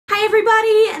Hi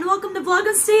everybody, and welcome to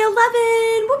Vlogmas Day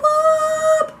 11! Whoop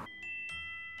whoop!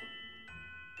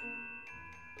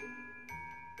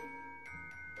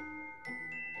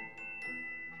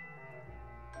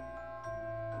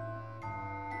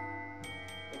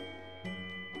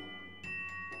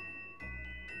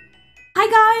 Hi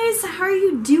guys, how are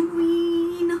you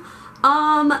doing?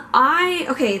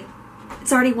 Okay,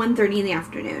 it's already 1:30 in the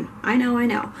afternoon. I know.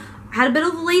 I had a bit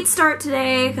of a late start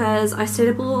today because I stayed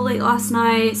up a little late last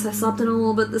night, so I slept in a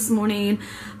little bit this morning.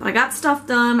 But I got stuff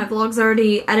done. My vlog's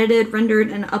already edited, rendered,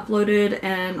 and uploaded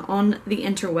and on the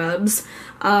interwebs.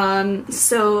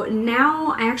 So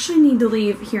now I actually need to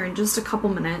leave here in just a couple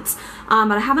minutes.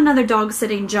 But I have another dog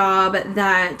sitting job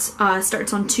that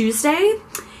starts on Tuesday.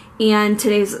 And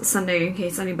today's Sunday, in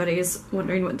case anybody's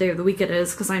wondering what day of the week it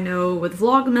is, because I know with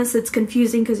Vlogmas it's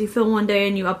confusing because you film one day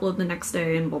and you upload the next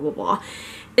day and blah blah blah.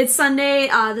 It's Sunday.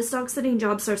 This dog sitting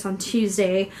job starts on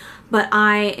Tuesday, but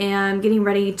I am getting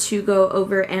ready to go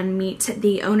over and meet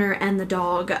the owner and the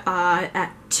dog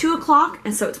at 2 o'clock,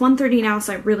 and so it's 1:30 now,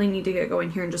 so I really need to get going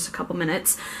here in just a couple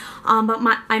minutes. But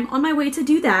I'm on my way to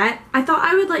do that. I thought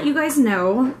I would let you guys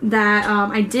know that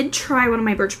I did try one of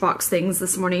my Birchbox things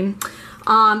this morning.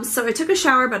 So I took a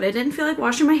shower, but I didn't feel like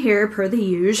washing my hair per the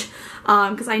usual,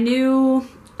 because I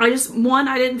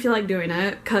didn't feel like doing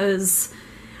it, because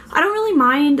I don't really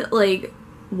mind like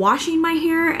washing my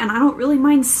hair, and I don't really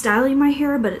mind styling my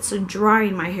hair, but it's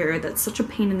drying my hair that's such a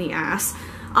pain in the ass.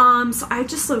 So I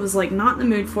just was like not in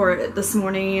the mood for it this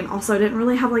morning, and also I didn't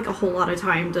really have like a whole lot of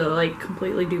time to like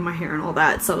completely do my hair and all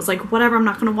that, so I was like, whatever, I'm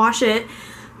not gonna wash it.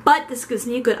 But this gives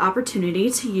me a good opportunity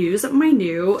to use my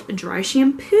new dry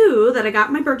shampoo that I got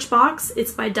in my Birchbox.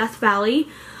 It's by Death Valley.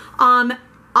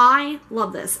 I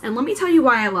love this, and let me tell you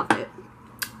why I love it.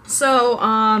 So,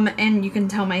 and you can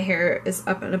tell my hair is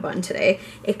up in a bun today.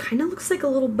 It kind of looks like a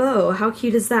little bow. How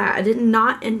cute is that? I did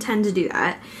not intend to do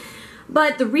that.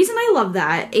 But the reason I love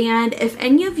that, and if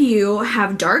any of you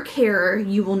have dark hair,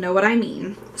 you will know what I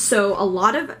mean. So a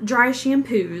lot of dry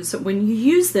shampoos, when you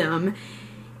use them,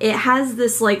 it has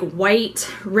this like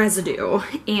white residue,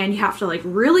 and you have to like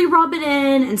really rub it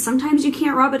in, and sometimes you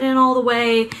can't rub it in all the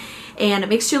way, and it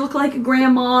makes you look like a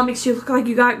grandma, makes you look like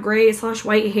you got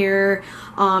gray/white hair.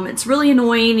 It's really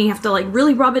annoying, and you have to like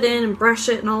really rub it in and brush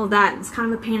it and all of that. It's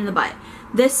kind of a pain in the butt.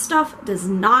 This stuff does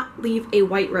not leave a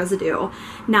white residue.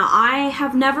 Now, I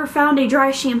have never found a dry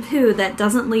shampoo that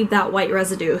doesn't leave that white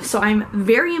residue, so I'm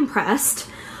very impressed.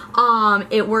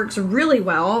 It works really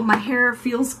well. My hair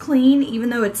feels clean even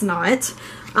though it's not.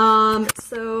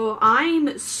 So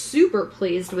I'm super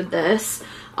pleased with this.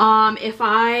 If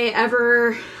I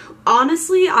ever,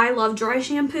 honestly, I love dry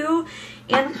shampoo,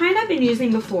 and the kind I've been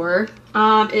using before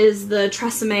is the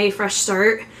Tresemme Fresh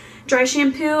Start dry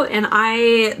shampoo, and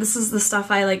this is the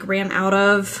stuff I like ran out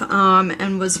of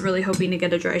and was really hoping to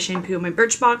get a dry shampoo in my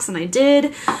Birchbox, and I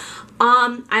did.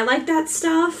 I like that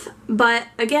stuff, but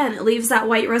again, it leaves that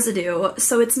white residue,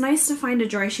 so it's nice to find a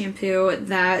dry shampoo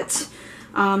that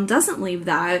doesn't leave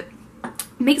that.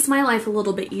 Makes my life a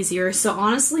little bit easier. So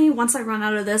honestly, once I run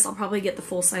out of this, I'll probably get the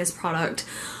full-size product.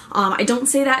 I don't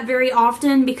say that very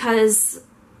often because,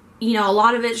 you know, a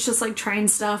lot of it's just like trying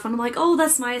stuff, and I'm like, oh,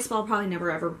 that's nice, but I'll probably never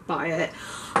ever buy it.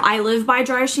 I live by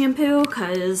dry shampoo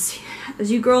because,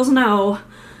 as you girls know,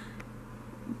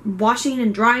 washing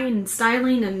and drying and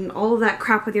styling and all of that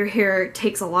crap with your hair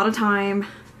takes a lot of time,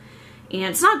 and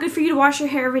it's not good for you to wash your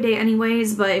hair every day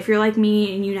anyways, but if you're like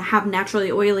me and you have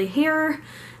naturally oily hair,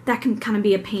 that can kind of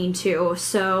be a pain too.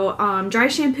 So dry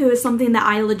shampoo is something that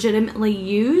I legitimately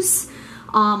use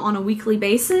on a weekly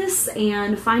basis,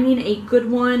 and finding a good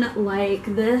one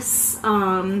like this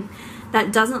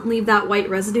that doesn't leave that white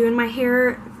residue in my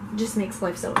hair just makes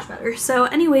life so much better. So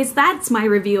anyways, that's my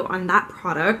review on that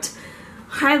product.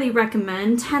 Highly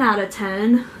recommend, 10 out of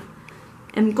 10.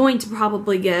 I'm going to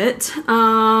probably get.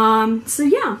 So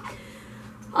yeah.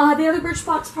 The other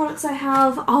Birchbox products I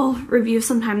have, I'll review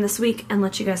sometime this week and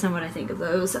let you guys know what I think of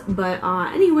those. But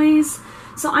anyways,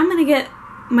 so I'm gonna get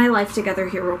my life together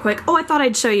here real quick. Oh, I thought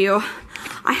I'd show you.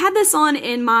 I had this on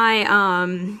in my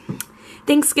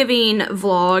Thanksgiving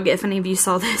vlog, if any of you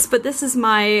saw this, but this is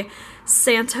my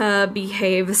Santa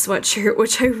Behave sweatshirt,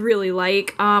 which I really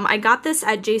like. I got this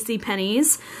at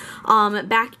JCPenney's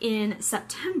back in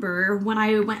September when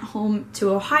I went home to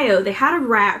Ohio. They had a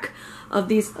rack of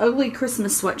these ugly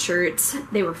Christmas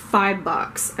sweatshirts. They were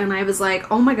 $5, and I was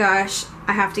like, oh my gosh,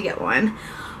 I have to get one.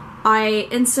 I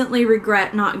instantly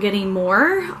regret not getting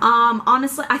more.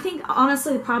 Honestly, I think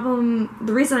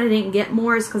the reason I didn't get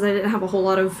more is because I didn't have a whole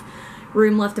lot of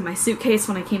room left in my suitcase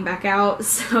when I came back out.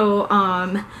 So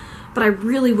but I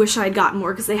really wish I had gotten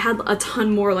more because they had a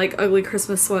ton more like ugly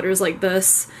Christmas sweaters like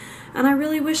this. And I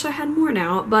really wish I had more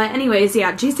now. But anyways,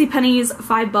 yeah, JCPenney's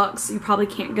 $5. You probably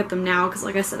can't get them now because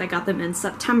like I said, I got them in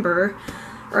September.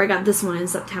 Or I got this one in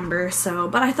September, so,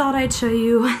 but I thought I'd show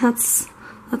you. That's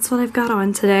what I've got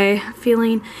on today.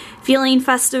 Feeling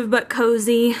festive but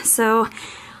cozy, so.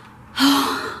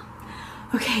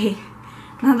 Okay,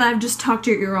 now that I've just talked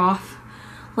your ear off,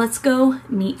 let's go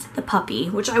meet the puppy,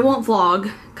 which I won't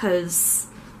vlog because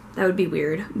that would be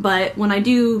weird. But when I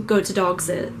do go to dog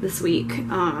sit this week,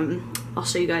 I'll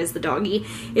show you guys the doggy.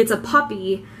 It's a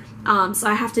puppy, so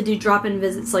I have to do drop-in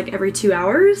visits like every 2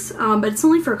 hours, but it's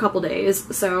only for a couple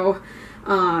days. So,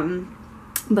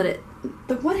 but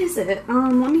what is it?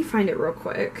 Let me find it real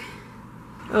quick.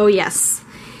 Oh yes,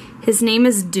 his name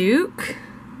is Duke.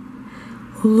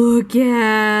 Look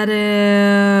at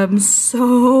him,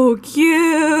 so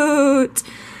cute.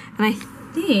 And I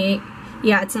think,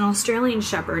 yeah, it's an Australian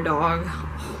Shepherd dog.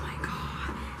 Oh my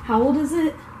god. How old is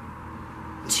it?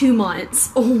 2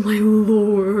 months. Oh my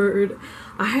lord.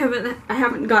 I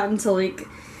haven't gotten to like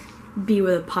be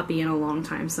with a puppy in a long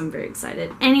time, so I'm very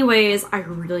excited. Anyways, I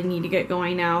really need to get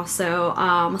going now, so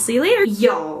I'll see you later.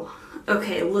 Y'all,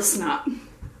 okay, listen up.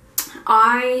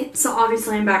 So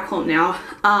obviously I'm back home now.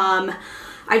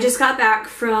 I just got back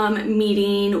from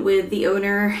meeting with the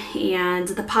owner and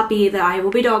the puppy that I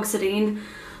will be dog sitting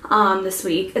this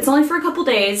week. It's only for a couple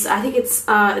days. I think it's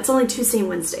only Tuesday and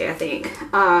Wednesday, I think.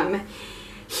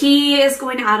 He is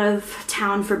going out of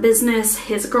town for business.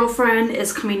 His girlfriend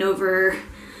is coming over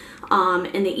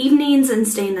in the evenings and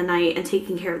staying the night and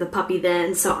taking care of the puppy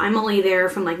then. So I'm only there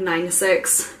from like 9 to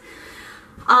 6.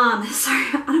 Sorry,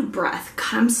 I'm out of breath.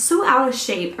 God, I'm so out of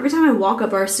shape. Every time I walk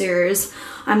up our stairs,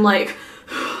 I'm like,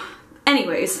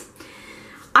 anyways,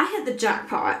 I had the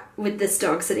jackpot with this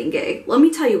dog sitting gig. Let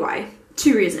me tell you why.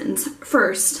 2 reasons.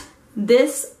 First,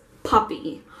 this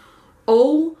puppy.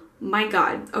 Oh my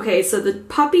god. Okay, so the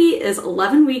puppy is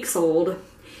 11 weeks old.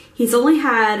 He's only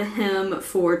had him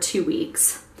for 2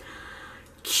 weeks.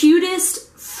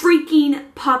 Cutest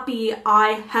freaking puppy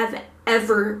I have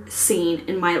ever seen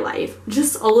in my life.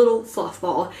 Just a little fluff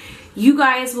ball. You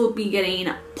guys will be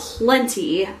getting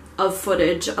plenty of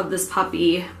footage of this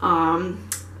puppy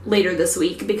later this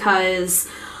week because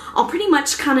I'll pretty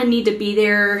much kind of need to be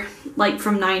there like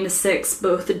from 9 to 6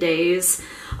 both the days,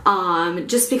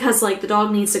 just because like the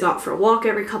dog needs to go out for a walk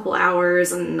every couple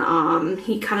hours, and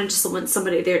he kind of just wants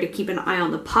somebody there to keep an eye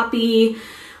on the puppy,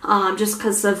 just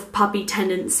because of puppy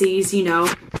tendencies, you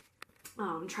know.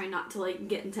 Try not to like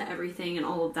get into everything and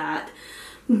all of that.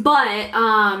 But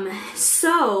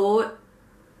so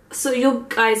you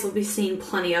guys will be seeing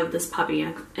plenty of this puppy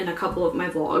in a couple of my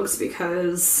vlogs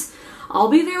because I'll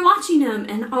be there watching him,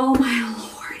 and oh my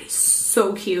lord, he's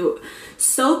so cute,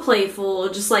 so playful,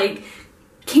 just like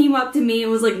came up to me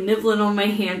and was like nibbling on my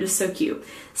hand, just so cute.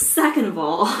 Second of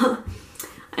all,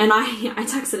 and I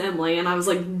texted Emily and I was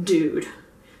like, dude.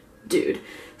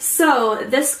 So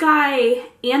this guy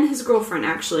and his girlfriend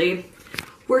actually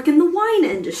work in the wine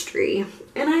industry.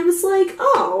 And I was like,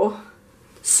 oh,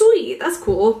 sweet, that's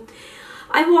cool.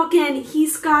 I walk in,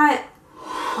 he's got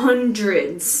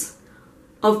hundreds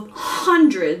of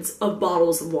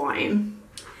bottles of wine.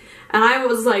 And I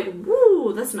was like,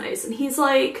 woo, that's nice. And he's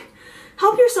like,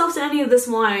 help yourself to any of this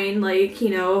wine, like,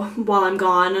 you know, while I'm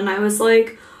gone. And I was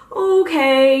like,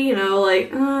 okay, you know,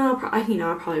 like, I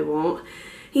probably won't.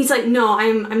 He's like, no,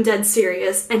 I'm dead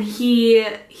serious. And he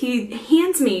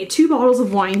hands me 2 bottles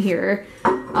of wine here.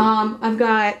 I've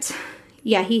got,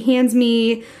 yeah, he hands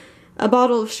me a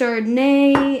bottle of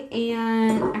Chardonnay,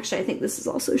 and actually I think this is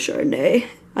also Chardonnay.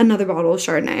 Another bottle of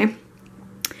Chardonnay.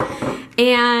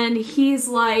 And he's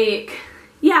like,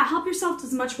 yeah, help yourself to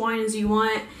as much wine as you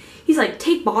want. He's like,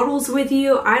 take bottles with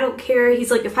you, I don't care.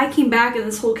 He's like, if I came back and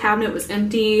this whole cabinet was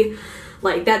empty,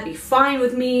 like, that'd be fine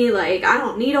with me. Like, I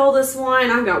don't need all this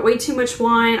wine. I've got way too much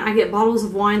wine. I get bottles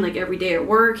of wine, like, every day at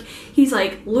work. He's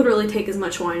like, literally take as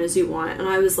much wine as you want. And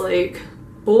I was like,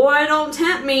 boy, don't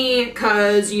tempt me,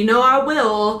 because you know I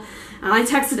will. And I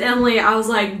texted Emily. I was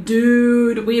like,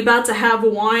 dude, we about to have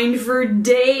wine for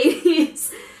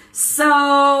days. So,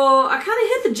 I kind of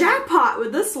hit the jackpot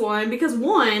with this one, because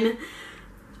one,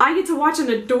 I get to watch an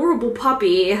adorable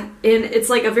puppy, and it's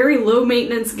like a very low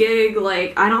maintenance gig.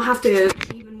 Like, I don't have to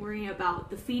even worry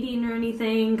about the feeding or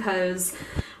anything because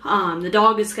the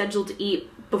dog is scheduled to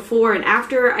eat before and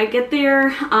after I get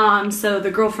there. So the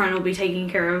girlfriend will be taking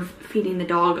care of feeding the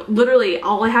dog. Literally,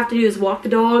 all I have to do is walk the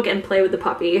dog and play with the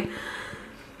puppy.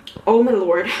 Oh my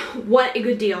lord, what a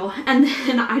good deal. And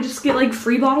then I just get like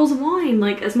free bottles of wine,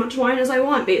 like as much wine as I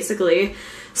want basically.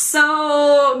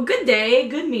 So good day,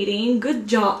 good meeting, good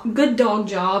job, good dog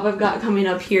job I've got coming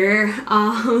up here.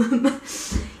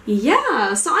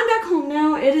 Yeah, so I'm back home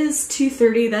now. It is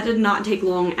 2:30. That did not take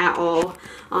long at all.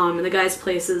 And the guy's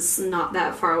place is not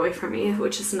that far away from me,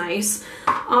 which is nice.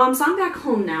 So I'm back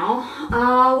home now.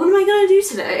 What am I gonna do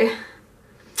today?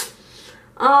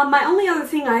 My only other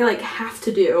thing I like have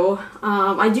to do,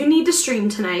 I do need to stream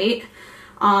tonight.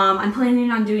 I'm planning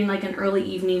on doing like an early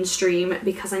evening stream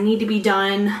because I need to be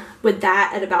done with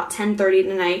that at about 10:30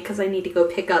 tonight because I need to go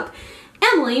pick up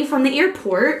Emily from the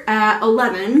airport at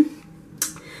 11.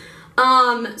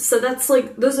 So that's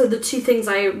like, those are the two things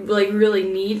I like really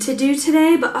need to do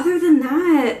today, but other than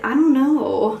that, I don't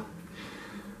know.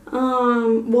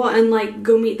 Well, and like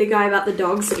go meet the guy about the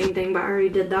dog sitting thing, but I already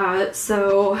did that,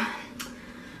 so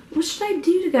what should I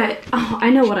do today? Oh, I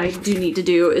know what I do need to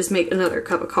do is make another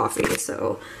cup of coffee,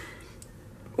 so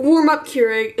warm up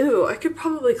Keurig. Ew, I could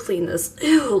probably clean this.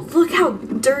 Ew, look how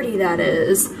dirty that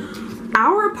is.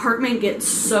 Our apartment gets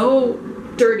so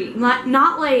dirty,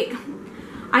 not like,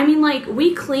 I mean, like,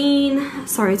 we clean,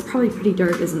 sorry, it's probably pretty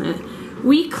dark, isn't it?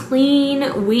 We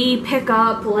clean, we pick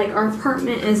up, like, our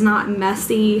apartment is not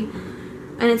messy,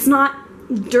 and it's not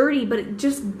dirty, but it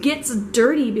just gets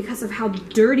dirty because of how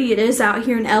dirty it is out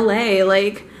here in LA.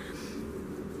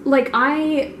 Like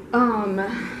I,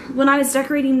 when I was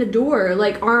decorating the door,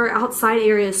 like, our outside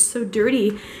area is so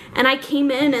dirty, and I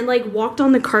came in and, like, walked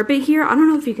on the carpet here. I don't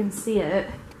know if you can see it.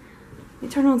 Let me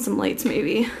turn on some lights,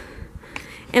 maybe.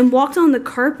 And walked on the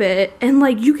carpet, and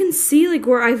like you can see like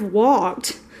where I've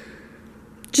walked,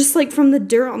 just like from the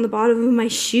dirt on the bottom of my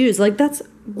shoes. Like that's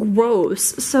gross.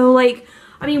 So like,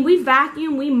 I mean, we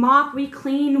vacuum, we mop, we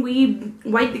clean, we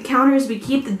wipe the counters, we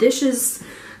keep the dishes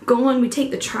going, we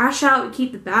take the trash out, we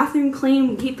keep the bathroom clean,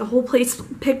 we keep the whole place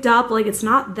picked up. Like it's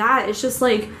not that, it's just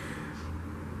like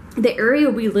the area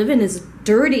we live in is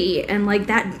dirty, and like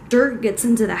that dirt gets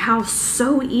into the house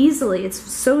so easily. It's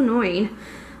so annoying.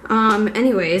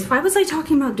 Anyways, why was I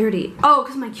talking about dirty? Oh,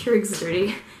 because my Keurig's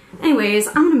dirty. Anyways,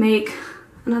 I'm gonna make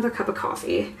another cup of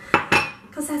coffee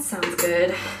because that sounds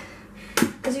good.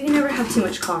 Because you can never have too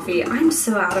much coffee. I'm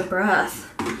so out of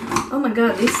breath. Oh my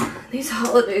god, these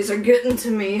holidays are getting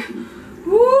to me.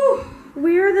 Woo!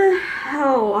 Where the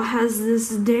hell has this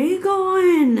day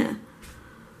gone?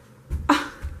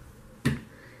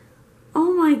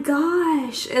 Oh my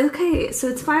gosh. Okay, so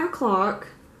it's 5 o'clock.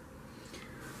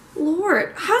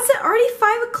 Lord, how's it already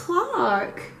 5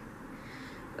 o'clock?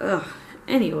 Ugh.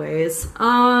 Anyways,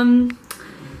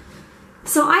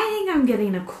 so I think I'm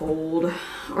getting a cold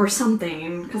or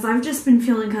something because I've just been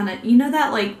feeling kind of, you know,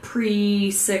 that like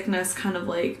pre-sickness kind of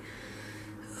like,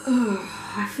 ugh,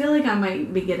 I feel like I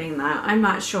might be getting that. I'm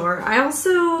not sure. I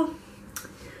also,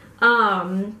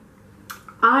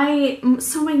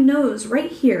 so my nose,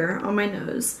 right here on my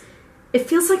nose, it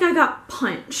feels like I got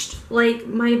punched. Like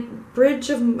my bridge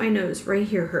of my nose right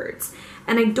here hurts.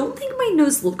 And I don't think my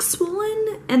nose looks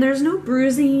swollen, and there's no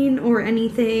bruising or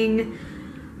anything.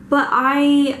 But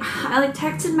I like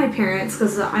texted my parents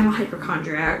because I'm a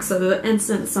hypochondriac, so the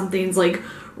instant something's like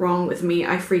wrong with me,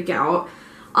 I freak out.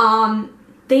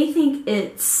 They think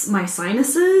it's my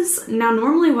sinuses. Now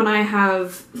normally when I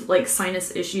have like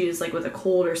sinus issues, like with a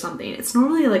cold or something, it's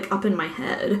normally like up in my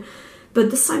head. But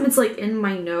this time it's like in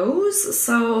my nose,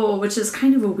 so, which is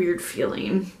kind of a weird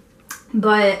feeling.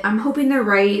 But I'm hoping they're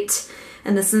right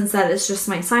in the sense that it's just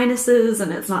my sinuses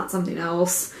and it's not something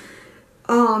else.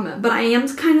 But I am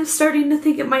kind of starting to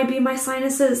think it might be my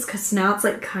sinuses because now it's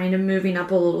like kind of moving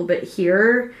up a little bit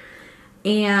here.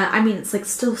 And I mean, it's like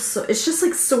still so, it's just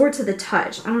like sore to the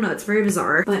touch. I don't know, it's very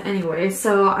bizarre. But anyway,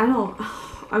 so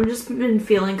I've just been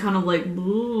feeling kind of like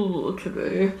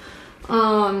today.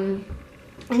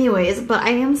 Anyways, but I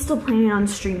am still planning on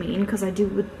streaming because I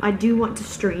do want to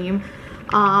stream.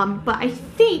 But I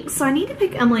think, so I need to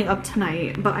pick Emily up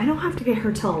tonight, but I don't have to get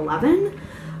her till 11.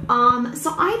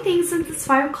 So I think since it's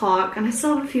 5 o'clock and I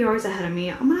still have a few hours ahead of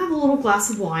me, I'm gonna have a little glass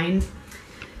of wine.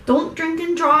 Don't drink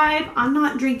and drive. I'm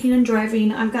not drinking and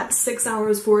driving. I've got 6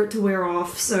 hours for it to wear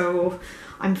off, so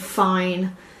I'm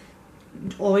fine.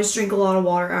 Always drink a lot of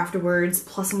water afterwards,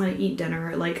 plus I'm gonna eat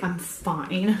dinner. Like, I'm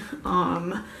fine.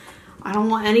 I don't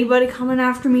want anybody coming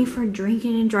after me for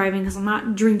drinking and driving because I'm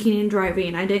not drinking and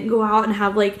driving. I didn't go out and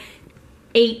have like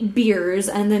 8 beers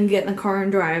and then get in the car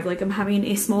and drive. Like, I'm having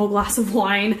a small glass of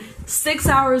wine 6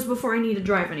 hours before I need to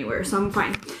drive anywhere, so I'm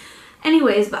fine.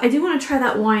 Anyways, but I do want to try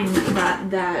that wine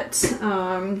that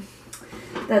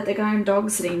the guy I'm dog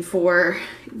sitting for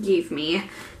gave me.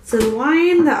 So the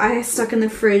wine that I stuck in the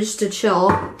fridge to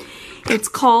chill, It's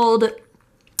called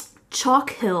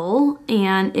Chalk Hill,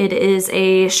 and it is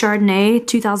a Chardonnay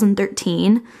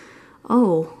 2013.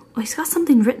 Oh, he's got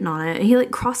something written on it. He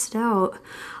like crossed it out.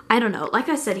 I don't know. Like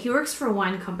I said, he works for a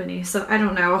wine company, so I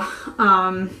don't know.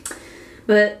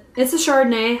 But it's a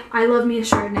Chardonnay. I love me a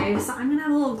Chardonnay, so I'm gonna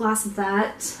have a little glass of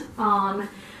that.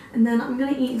 And then I'm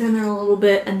gonna eat dinner a little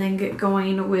bit and then get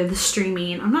going with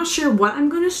streaming. I'm not sure what I'm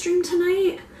gonna stream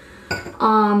tonight.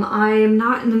 I'm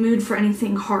not in the mood for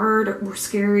anything hard or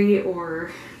scary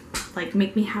or like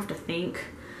make me have to think.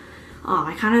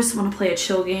 I kind of just want to play a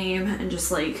chill game and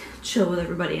just like chill with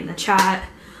everybody in the chat.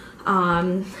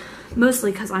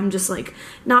 Mostly because I'm just like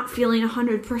not feeling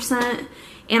 100%,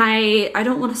 and I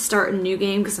don't want to start a new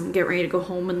game because I'm getting ready to go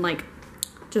home in like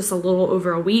just a little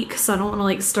over a week, so I don't want to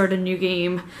like start a new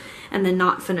game and then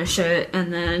not finish it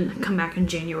and then come back in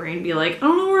January and be like, I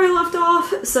don't know where I left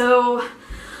off. So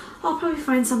I'll probably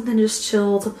find something just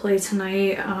chill to play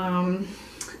tonight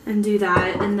and do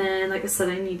that. And then like I said,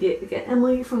 I need to get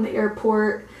Emily from the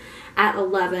airport at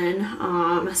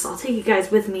 11, so I'll take you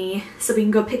guys with me so we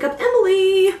can go pick up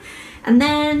Emily. And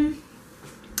then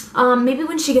maybe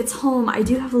when she gets home, I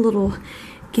do have a little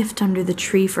gift under the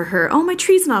tree for her. Oh, my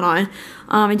tree's not on.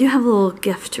 I do have a little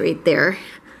gift right there,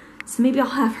 so maybe I'll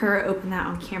have her open that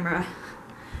on camera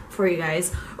for you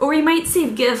guys. Or we might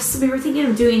save gifts. We were thinking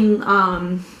of doing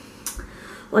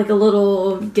like a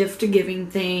little gift giving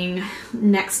thing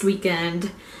next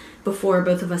weekend before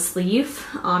both of us leave,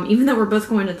 even though we're both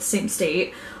going to the same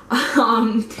state.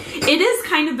 It is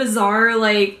kind of bizarre,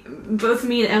 like both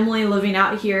me and Emily living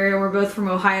out here, and we're both from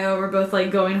Ohio. We're both like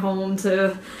going home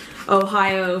to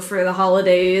Ohio for the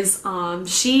holidays. Now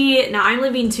I'm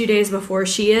leaving 2 days before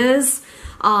she is,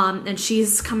 and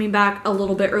she's coming back a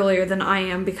little bit earlier than I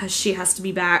am because she has to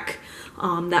be back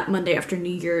that Monday after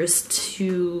New Year's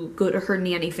to go to her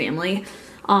nanny family.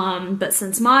 But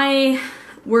since my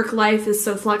work life is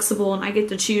so flexible and I get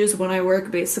to choose when I work,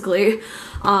 basically,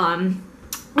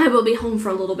 I will be home for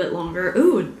a little bit longer.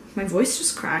 Ooh, my voice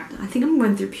just cracked. I think I'm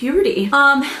going through puberty.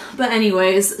 But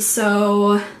anyways,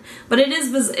 so, but it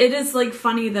is like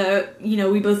funny that, you know,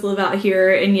 we both live out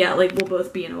here and yet like we'll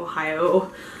both be in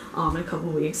Ohio in a couple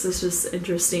weeks. It's just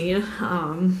interesting.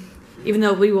 Even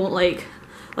though we won't like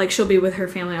she'll be with her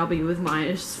family, I'll be with mine.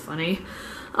 It's just funny.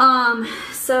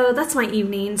 So that's my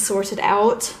evening sorted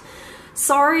out.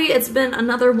 Sorry, it's been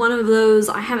another one of those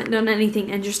I haven't done anything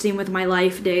interesting with my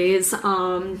life days.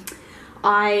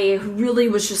 I really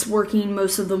was just working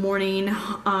most of the morning,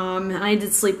 and I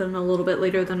did sleep in a little bit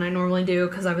later than I normally do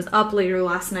because I was up later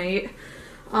last night.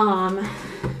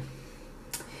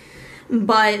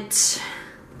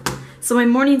 So my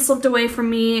morning slipped away from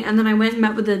me, and then I went and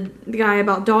met with the guy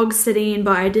about dog sitting,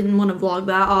 but I didn't want to vlog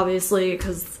that, obviously,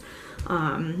 because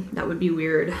that would be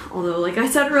weird. Although, like I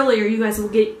said earlier, you guys will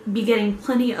be getting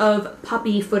plenty of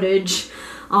puppy footage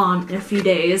in a few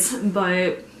days. And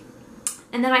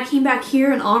then I came back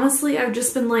here, and honestly, I've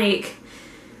just been like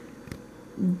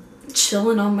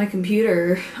chilling on my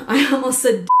computer. I almost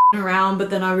said around, but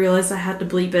then I realized I had to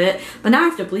bleep it. But now I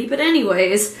have to bleep it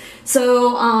anyways.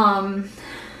 So,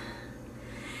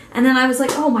 and then I was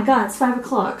like, oh my god, it's 5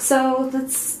 o'clock. So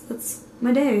that's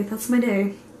my day. That's my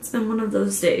day. It's been one of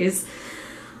those days.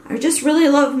 I just really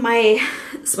love my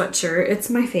sweatshirt. It's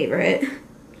my favorite.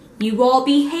 You all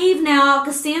behave now,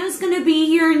 because Santa's gonna be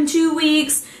here in 2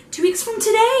 weeks. 2 weeks from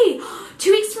today.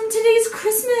 2 weeks from today's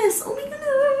Christmas. Oh my goodness.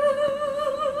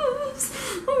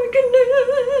 Oh my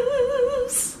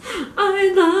goodness.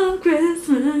 I love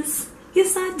Christmas.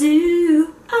 Yes, I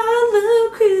do. I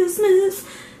love Christmas.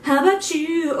 How about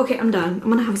you? Okay, I'm done. I'm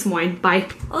gonna have some wine. Bye.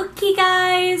 Okay,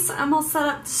 guys, I'm all set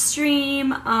up to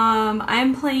stream.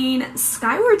 I'm playing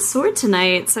Skyward Sword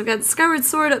tonight. So I've got Skyward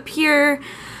Sword up here.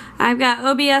 I've got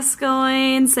OBS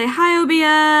going. Say hi,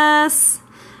 OBS.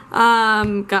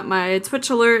 Got my Twitch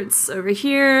alerts over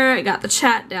here. I got the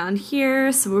chat down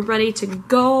here. So we're ready to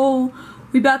go.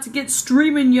 We about to get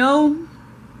streaming, yo.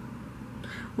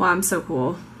 Wow, I'm so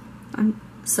cool. I'm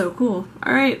so cool.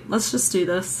 All right, let's just do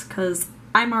this, because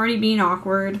I'm already being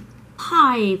awkward.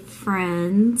 Hi,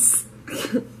 friends.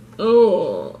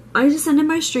 Oh, I just ended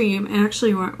my stream. It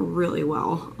actually went really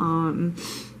well.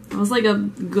 It was like a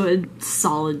good,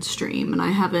 solid stream, and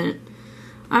I haven't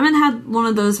had one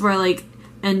of those where I like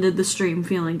ended the stream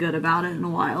feeling good about it in a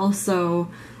while. So,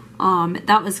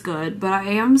 that was good. But I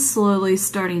am slowly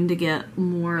starting to get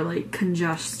more like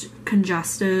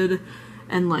congested,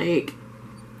 and like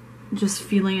just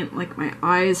feeling like my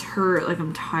eyes hurt, like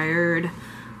I'm tired.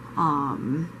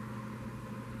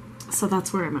 So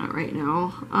that's where I'm at right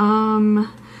now.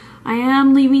 I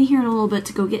am leaving here in a little bit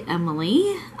to go get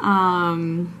Emily.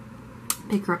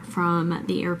 pick her up from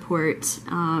the airport.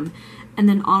 And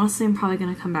then honestly, I'm probably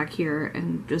gonna come back here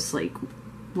and just like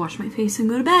wash my face and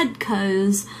go to bed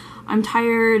because I'm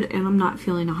tired and I'm not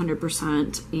feeling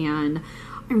 100%, and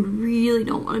I really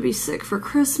don't want to be sick for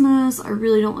Christmas. I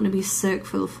really don't want to be sick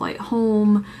for the flight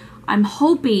home. I'm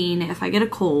hoping, if I get a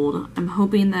cold, I'm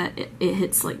hoping that it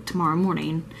hits like tomorrow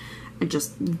morning and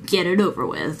just get it over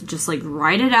with. Just like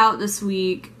ride it out this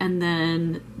week, and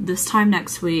then this time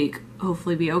next week,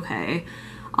 hopefully be okay.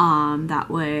 That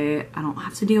way I don't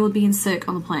have to deal with being sick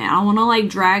on the plane. I don't want to like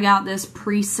drag out this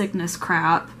pre-sickness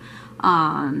crap.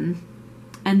 And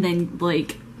then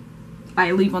like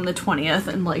I leave on the 20th,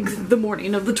 and like the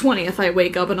morning of the 20th I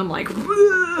wake up and I'm like,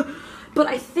 ugh. But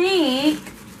I think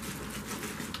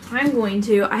I'm going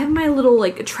to, I have my little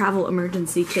like travel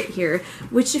emergency kit here,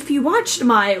 which if you watched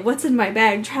my what's in my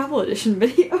bag travel edition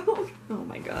video, oh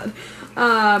my god,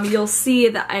 you'll see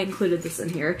that I included this in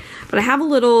here. But I have a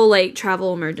little like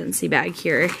travel emergency bag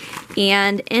here,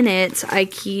 and in it I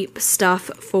keep stuff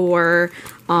for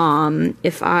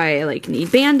if I like need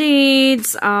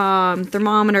band-aids,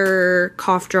 thermometer,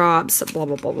 cough drops, blah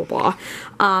blah blah blah blah.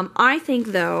 I think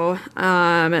though,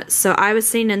 so I was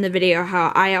saying in the video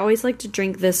how I always like to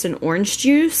drink this in orange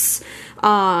juice,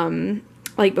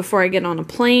 like before I get on a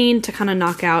plane to kind of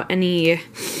knock out any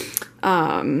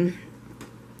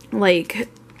like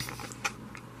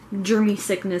germy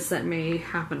sickness that may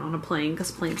happen on a plane,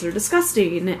 because planes are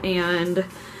disgusting and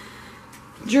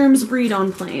germs breed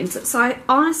on planes. So I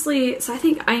honestly, I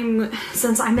think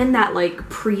since I'm in that like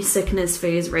pre-sickness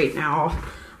phase right now,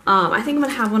 I think I'm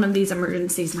gonna have one of these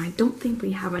emergencies, and I don't think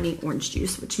we have any orange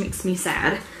juice, which makes me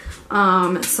sad.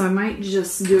 So I might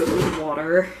just do it with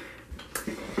water.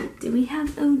 Do we have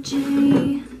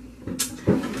OJ?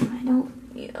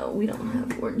 We don't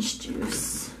have orange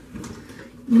juice.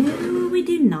 No, we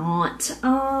do not.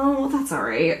 Well, that's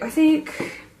alright. I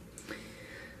think,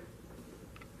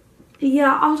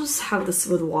 yeah, I'll just have this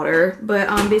with water. But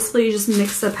basically you just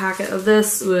mix a packet of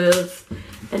this with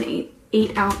an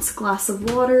 8 ounce glass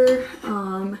of water.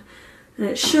 And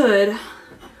it should,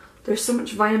 there's so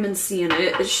much vitamin C in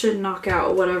it, it should knock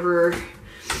out whatever.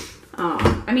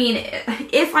 I mean,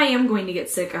 if I am going to get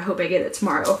sick, I hope I get it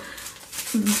tomorrow.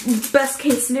 Best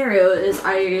case scenario is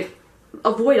I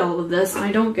avoid all of this and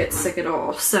I don't get sick at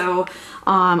all. So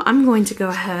I'm going to go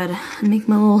ahead and make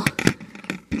my little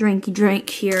drinky drink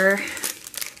here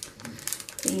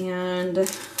and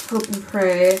hope and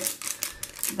pray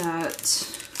that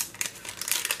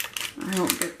I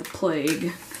don't get the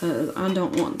plague, because I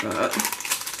don't want that.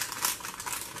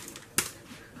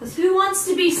 Because who wants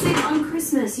to be sick on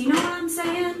Christmas? You know what I'm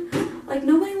saying? Like,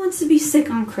 nobody wants to be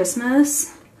sick on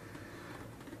Christmas.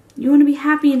 You want to be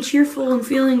happy and cheerful and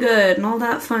feeling good and all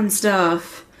that fun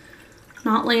stuff.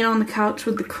 Not laying on the couch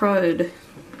with the crud.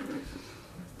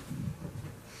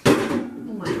 Oh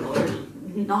my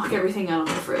lord. Knock everything out of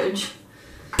the fridge.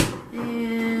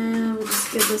 And we'll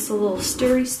just give this a little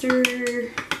stirry stir.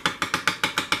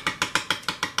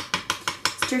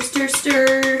 Stir, stir,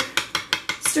 stir.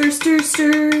 Stir, stir,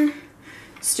 stir.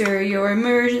 Stir your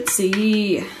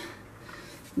emergency.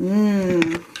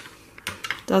 Mmm.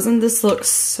 Doesn't this look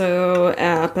so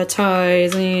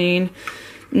appetizing?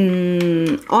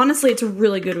 Honestly, it's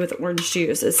really good with orange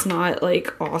juice. It's not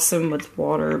like awesome with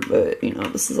water, but you know,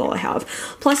 this is all I have.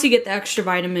 Plus you get the extra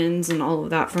vitamins and all of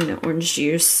that from the orange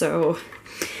juice, so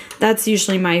that's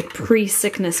usually my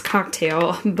pre-sickness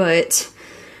cocktail, but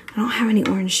I don't have any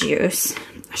orange juice.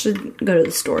 I should go to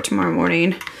the store tomorrow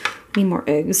morning. Need more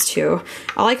eggs too.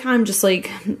 I like how I'm just like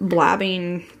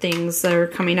blabbing things that are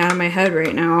coming out of my head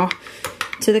right now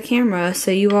to the camera so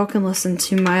you all can listen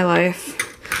to my life.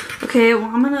 Okay, well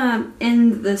I'm gonna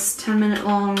end this 10-minute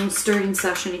long stirring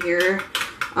session here.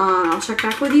 I'll check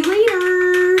back with you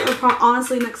later. Or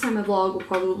honestly, next time I vlog will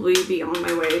probably be on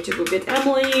my way to go get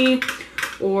Emily,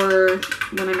 or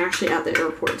when I'm actually at the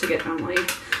airport to get Emily.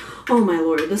 Oh my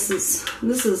lord, this is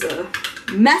a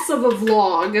mess of a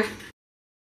vlog.